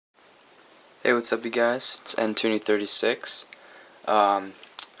Hey, what's up, you guys? It's N2036. I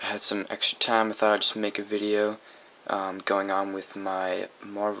had some extra time. I thought I'd just make a video going on with my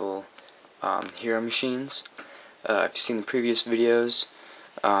Marvel Heromachines. If you've seen the previous videos,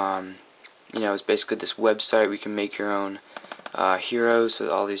 it's basically this website where you can make your own heroes with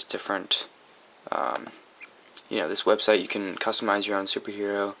all these different, this website you can customize your own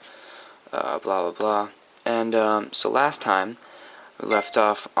superhero, blah blah blah. And so last time we left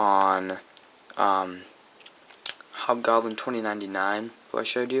off on Hobgoblin 2099, who I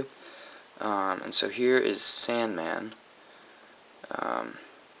showed you. And so here is Sandman.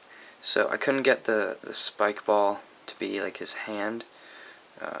 So I couldn't get the spike ball to be like his hand,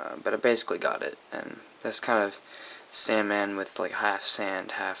 but I basically got it. And that's kind of Sandman with like half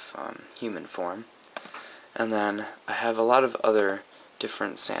sand, half human form. And then I have a lot of other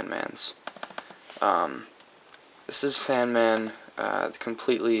different Sandmans. This is Sandman, the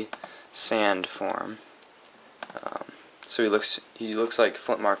completely sand form. So he looks like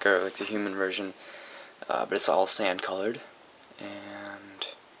Flint Marko, like the human version, but it's all sand colored. And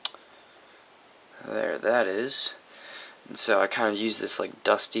there that is. And so I kind of use this like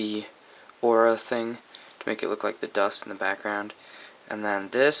dusty aura thing to make it look like the dust in the background. And then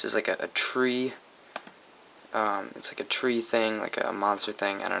this is like a tree. It's like a tree thing, like a monster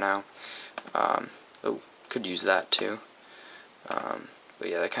thing. I don't know. Oh, could use that too. But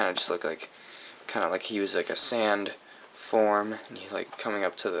yeah, they kind of just look like, he was like a sand form, and he like coming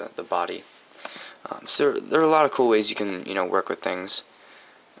up to the body. So there are a lot of cool ways you can work with things.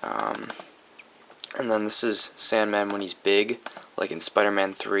 And then this is Sandman when he's big, like in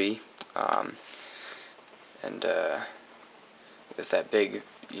Spider-Man 3, and with that big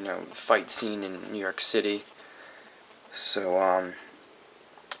fight scene in New York City. So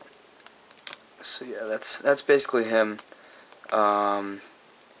so yeah, that's basically him.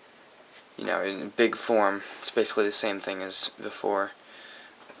 In big form, it's basically the same thing as before,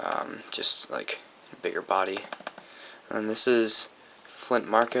 just like a bigger body. And this is Flint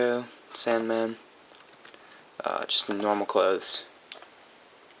Marko, Sandman, just in normal clothes.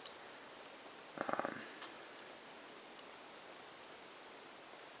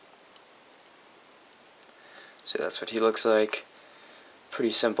 So that's what he looks like.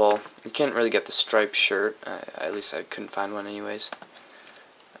 Pretty simple. You can't really get the striped shirt, at least I couldn't find one anyways.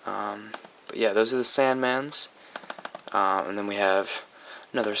 But yeah, those are the Sandmans. And then we have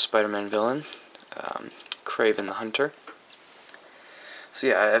another Spider-Man villain, Kraven the Hunter. So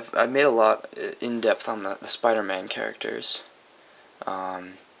yeah, I've made a lot in depth on the Spider-Man characters,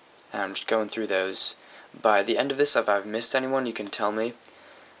 and I'm just going through those. By the end of this, if I've missed anyone, you can tell me.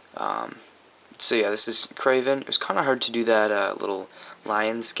 So yeah, this is Kraven. It was kind of hard to do that little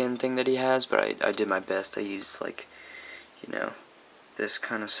lion skin thing that he has, but I did my best. I used like, this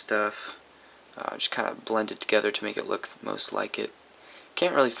kind of stuff. Just kind of blend it together to make it look most like it.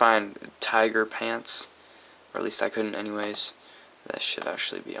 Can't really find tiger pants, or at least I couldn't anyways. That should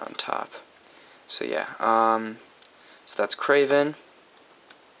actually be on top. So yeah, so that's Kraven.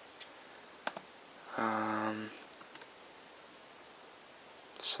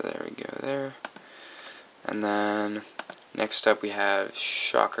 So there we go there. And then next up we have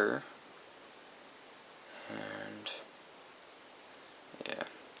Shocker. And yeah.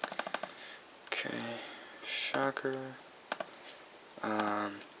 Okay, Shocker.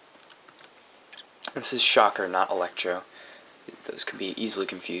 This is Shocker, not Electro. Those can be easily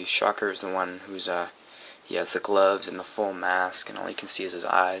confused. Shocker is the one who's he has the gloves and the full mask, and all you can see is his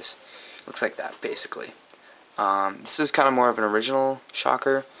eyes. Looks like that basically. This is kind of more of an original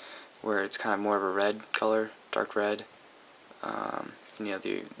Shocker, where it's kind of more of a red color, dark red.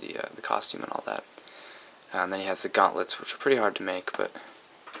 The costume and all that. And then he has the gauntlets, which are pretty hard to make, but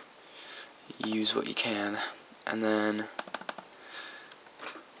use what you can. And then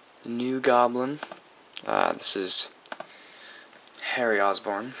the new Goblin. This is Harry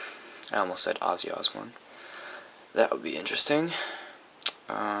Osborn. I almost said Ozzy Osbourne. That would be interesting.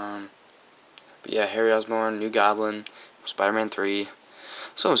 But yeah, Harry Osborn, new Goblin, Spider-Man 3.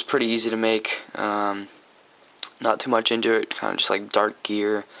 This one was pretty easy to make. Not too much into it. Kind of just like dark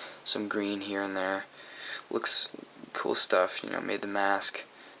gear, some green here and there. Looks cool stuff. Made the mask,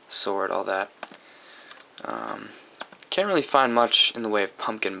 sword, all that. Can't really find much in the way of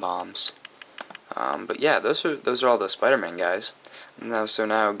pumpkin bombs. But yeah, those are all the Spider-Man guys. So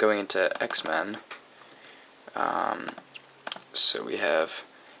now going into X-Men. So we have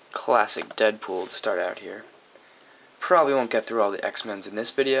classic Deadpool to start out here. Probably won't get through all the X-Men's in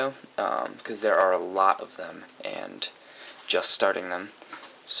this video, because there are a lot of them, and just starting them.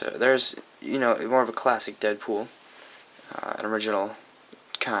 So there's, more of a classic Deadpool, an original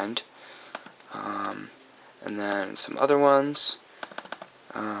kind. And then some other ones.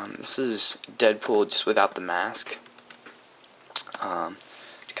 This is Deadpool just without the mask. To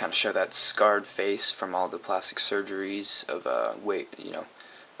kind of show that scarred face from all the plastic surgeries of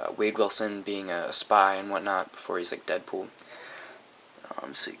Wade Wilson being a spy and whatnot before he's like Deadpool.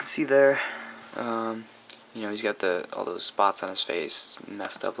 So you can see there, he's got all those spots on his face,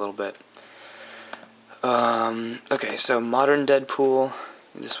 messed up a little bit. Okay, so modern Deadpool.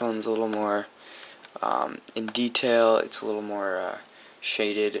 This one's a little more in detail. It's a little more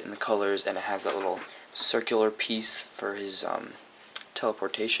shaded in the colors, and it has that little circular piece for his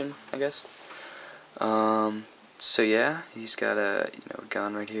teleportation, I guess. So yeah, he's got a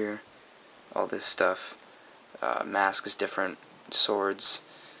gun right here. All this stuff. Mask is different. Swords,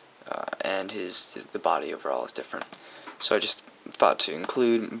 and the body overall is different. So I just thought to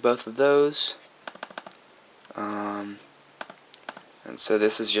include both of those. And so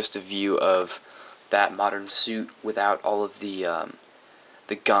this is just a view of that modern suit without all of the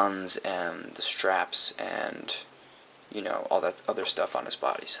guns and the straps and all that other stuff on his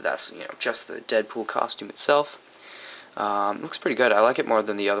body. So that's just the Deadpool costume itself. Looks pretty good. I like it more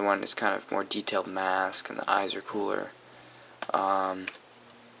than the other one. It's kind of more detailed mask and the eyes are cooler.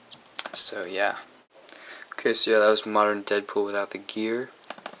 So yeah. Okay, so yeah, that was modern Deadpool without the gear.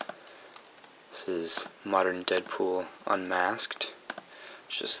 This is modern Deadpool unmasked.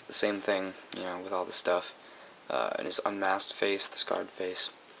 It's just the same thing, with all the stuff. And his unmasked face, the scarred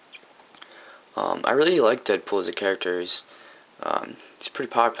face. I really like Deadpool as a character. He's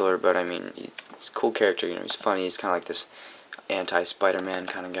pretty popular, but I mean, he's a cool character. He's funny. He's kind of like this anti-Spider-Man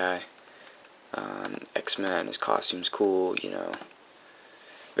kind of guy. X-Men, his costume's cool,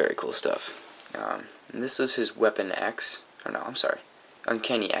 very cool stuff. And this is his Weapon X, or no, I'm sorry,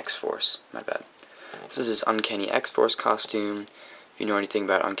 Uncanny X-Force, my bad. This is his Uncanny X-Force costume. If you know anything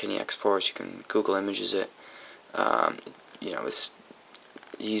about Uncanny X-Force, you can Google images it.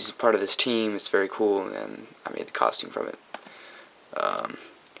 He's part of this team, it's very cool, and I made the costume from it.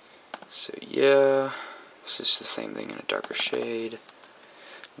 So yeah, this is the same thing in a darker shade.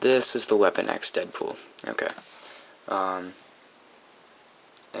 This is the Weapon X Deadpool. Okay.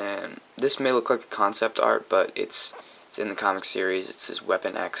 And this may look like a concept art, but it's in the comic series. It's his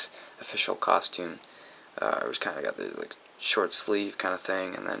Weapon X official costume. Which kind of got the short sleeve kind of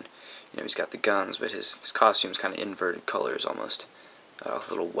thing, and then he's got the guns, but his costume's kind of inverted colors almost, with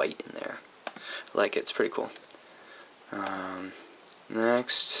a little white in there. I like it. It's pretty cool.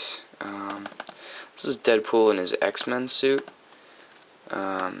 Next, this is Deadpool in his X-Men suit.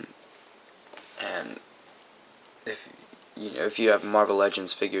 And if you have Marvel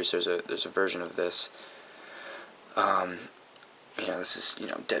Legends figures, there's a version of this. This is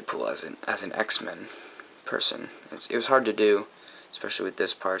Deadpool as an X-Men person. It was hard to do, especially with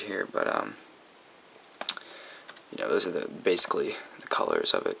this part here, but those are basically the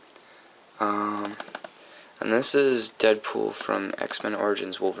colors of it. And this is Deadpool from X-Men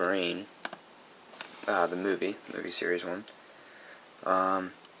Origins Wolverine, the movie series one.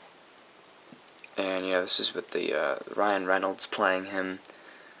 And this is with the Ryan Reynolds playing him.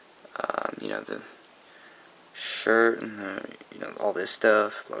 The shirt and all this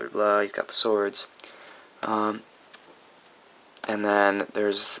stuff, blah blah blah. He's got the swords. And then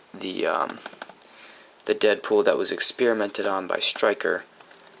there's the Deadpool that was experimented on by Stryker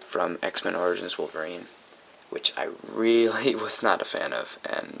from X-Men Origins Wolverine, which I really was not a fan of,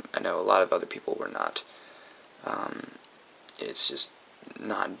 and I know a lot of other people were not. It's just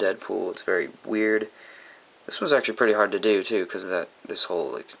not Deadpool. It's very weird. This was actually pretty hard to do too, because of this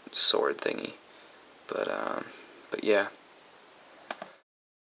whole sword thingy. But yeah.